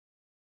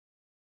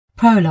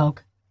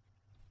Prologue.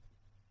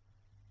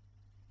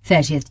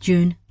 30th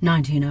June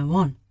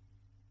 1901.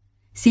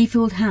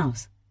 Seafield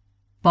House,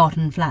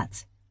 Barton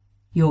Flats,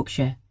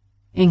 Yorkshire,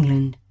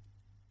 England.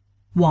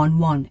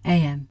 1:1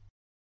 a.m.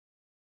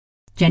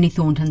 Jenny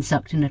Thornton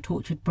sucked in a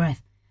tortured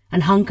breath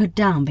and hunkered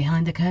down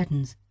behind the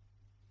curtains.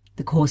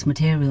 The coarse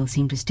material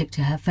seemed to stick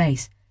to her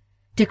face,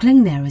 to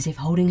cling there as if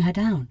holding her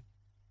down.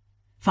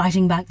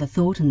 Fighting back the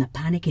thought and the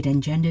panic it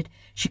engendered,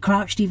 she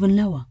crouched even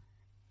lower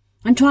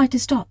and tried to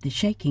stop the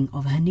shaking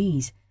of her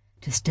knees,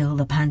 to still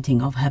the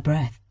panting of her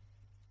breath.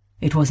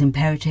 It was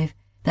imperative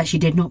that she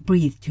did not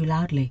breathe too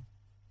loudly,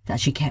 that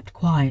she kept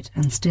quiet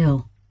and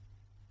still.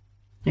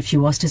 If she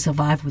was to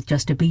survive with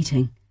just a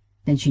beating,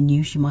 then she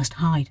knew she must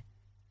hide.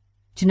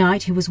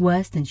 Tonight he was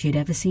worse than she had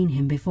ever seen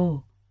him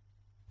before.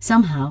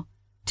 Somehow,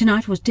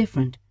 tonight was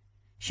different.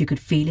 She could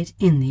feel it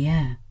in the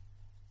air.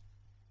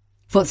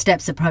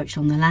 Footsteps approached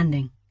on the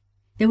landing.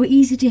 They were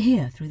easy to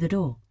hear through the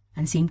door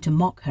and seemed to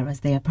mock her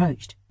as they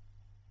approached.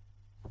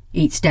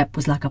 Each step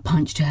was like a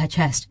punch to her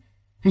chest,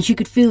 and she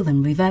could feel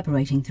them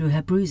reverberating through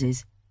her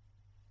bruises.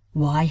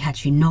 Why had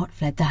she not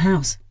fled the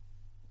house?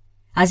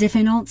 As if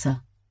in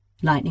answer,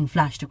 lightning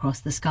flashed across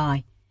the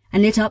sky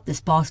and lit up the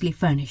sparsely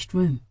furnished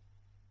room.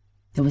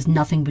 There was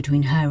nothing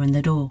between her and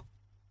the door.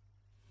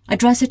 A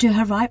dresser to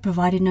her right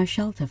provided no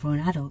shelter for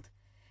an adult,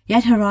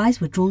 yet her eyes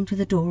were drawn to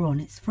the door on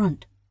its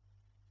front.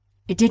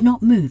 It did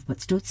not move but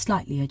stood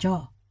slightly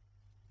ajar.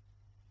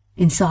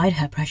 Inside,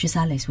 her precious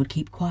Alice would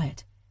keep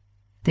quiet.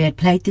 They had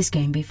played this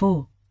game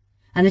before,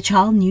 and the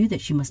child knew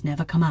that she must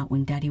never come out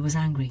when Daddy was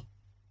angry.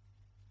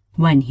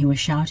 When he was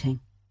shouting,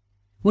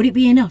 would it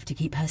be enough to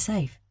keep her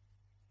safe?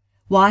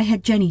 Why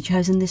had Jenny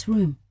chosen this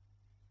room?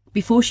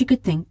 Before she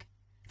could think,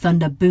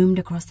 thunder boomed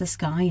across the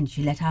sky and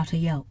she let out a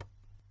yelp.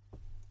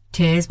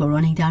 Tears were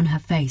running down her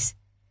face.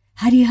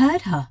 Had he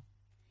heard her?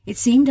 It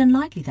seemed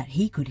unlikely that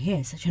he could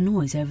hear such a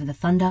noise over the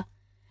thunder,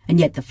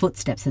 and yet the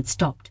footsteps had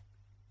stopped.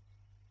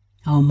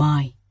 Oh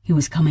my, he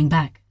was coming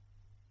back.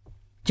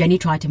 Jenny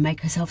tried to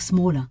make herself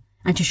smaller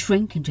and to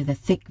shrink into the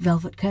thick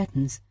velvet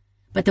curtains,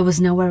 but there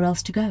was nowhere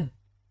else to go.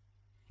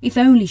 If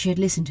only she had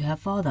listened to her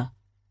father.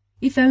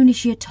 If only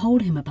she had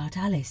told him about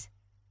Alice.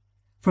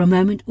 For a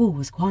moment all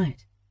was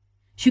quiet.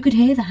 She could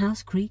hear the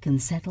house creak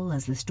and settle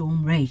as the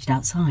storm raged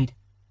outside.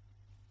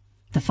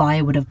 The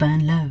fire would have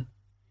burned low,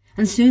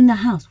 and soon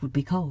the house would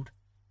be cold.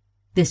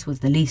 This was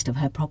the least of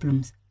her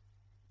problems.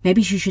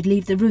 Maybe she should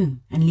leave the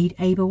room and lead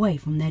Abe away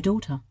from their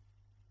daughter.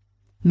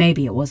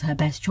 Maybe it was her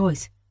best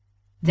choice.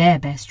 Their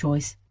best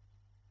choice.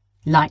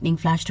 Lightning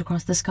flashed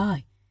across the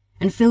sky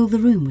and filled the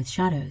room with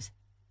shadows.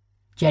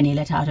 Jenny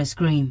let out a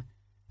scream,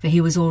 for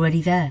he was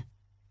already there.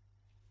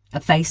 A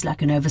face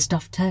like an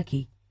overstuffed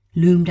turkey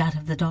loomed out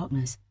of the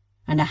darkness,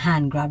 and a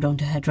hand grabbed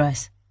onto her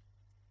dress.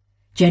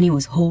 Jenny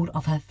was hauled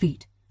off her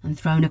feet and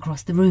thrown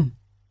across the room.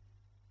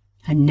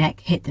 Her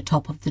neck hit the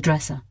top of the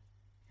dresser,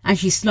 and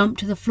she slumped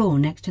to the floor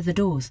next to the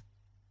doors.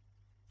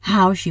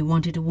 How she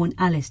wanted to warn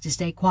Alice to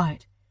stay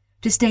quiet,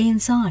 to stay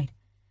inside,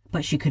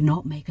 but she could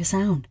not make a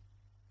sound.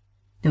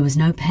 There was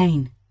no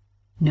pain,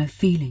 no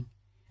feeling,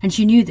 and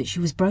she knew that she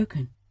was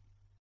broken.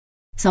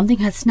 Something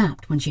had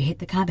snapped when she hit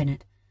the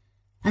cabinet,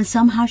 and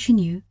somehow she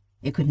knew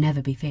it could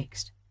never be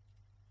fixed.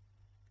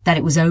 That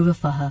it was over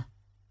for her.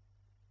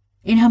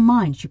 In her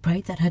mind she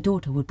prayed that her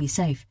daughter would be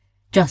safe,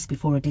 just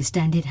before a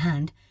distended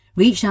hand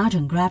reached out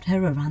and grabbed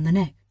her around the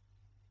neck.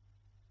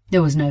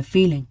 There was no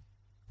feeling,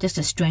 just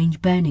a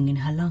strange burning in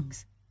her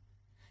lungs.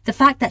 The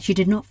fact that she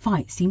did not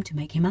fight seemed to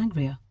make him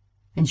angrier,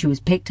 and she was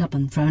picked up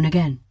and thrown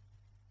again.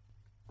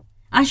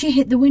 As she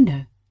hit the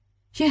window,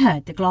 she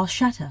heard the glass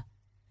shatter,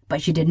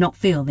 but she did not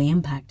feel the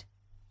impact,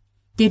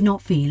 did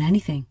not feel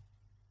anything.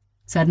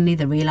 Suddenly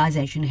the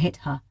realization hit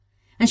her,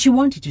 and she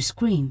wanted to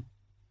scream,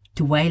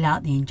 to wail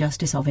out the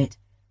injustice of it.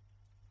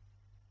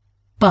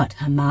 But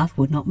her mouth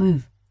would not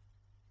move.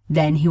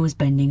 Then he was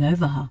bending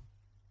over her.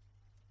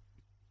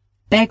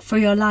 "Beg for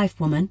your life,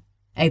 woman,"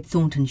 Abe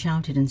Thornton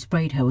shouted and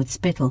sprayed her with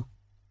spittle.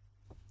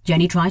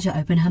 Jenny tried to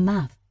open her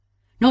mouth,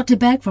 not to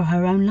beg for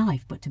her own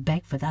life, but to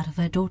beg for that of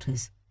her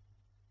daughter's.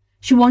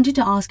 She wanted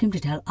to ask him to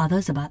tell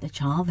others about the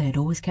child they had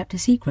always kept a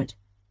secret,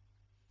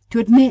 to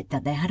admit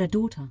that they had a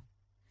daughter,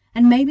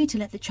 and maybe to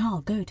let the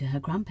child go to her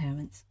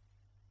grandparents.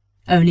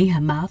 Only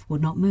her mouth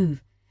would not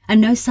move, and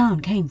no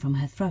sound came from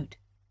her throat.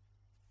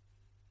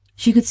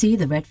 She could see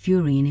the red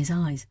fury in his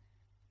eyes,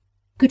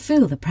 could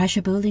feel the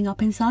pressure building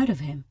up inside of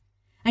him,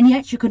 and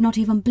yet she could not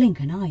even blink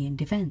an eye in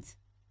defense.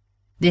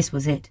 This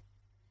was it,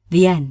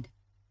 the end,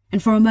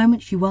 and for a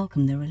moment she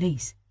welcomed the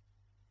release.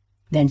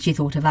 Then she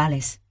thought of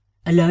Alice,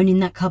 alone in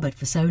that cupboard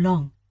for so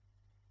long.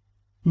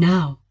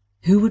 Now,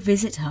 who would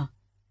visit her?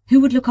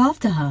 Who would look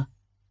after her?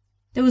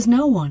 There was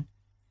no one,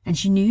 and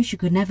she knew she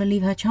could never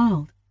leave her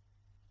child.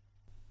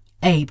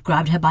 Abe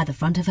grabbed her by the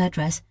front of her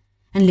dress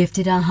and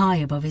lifted her high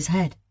above his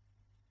head.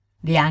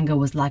 The anger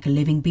was like a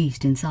living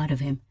beast inside of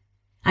him,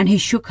 and he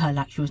shook her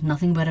like she was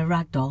nothing but a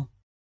rag doll.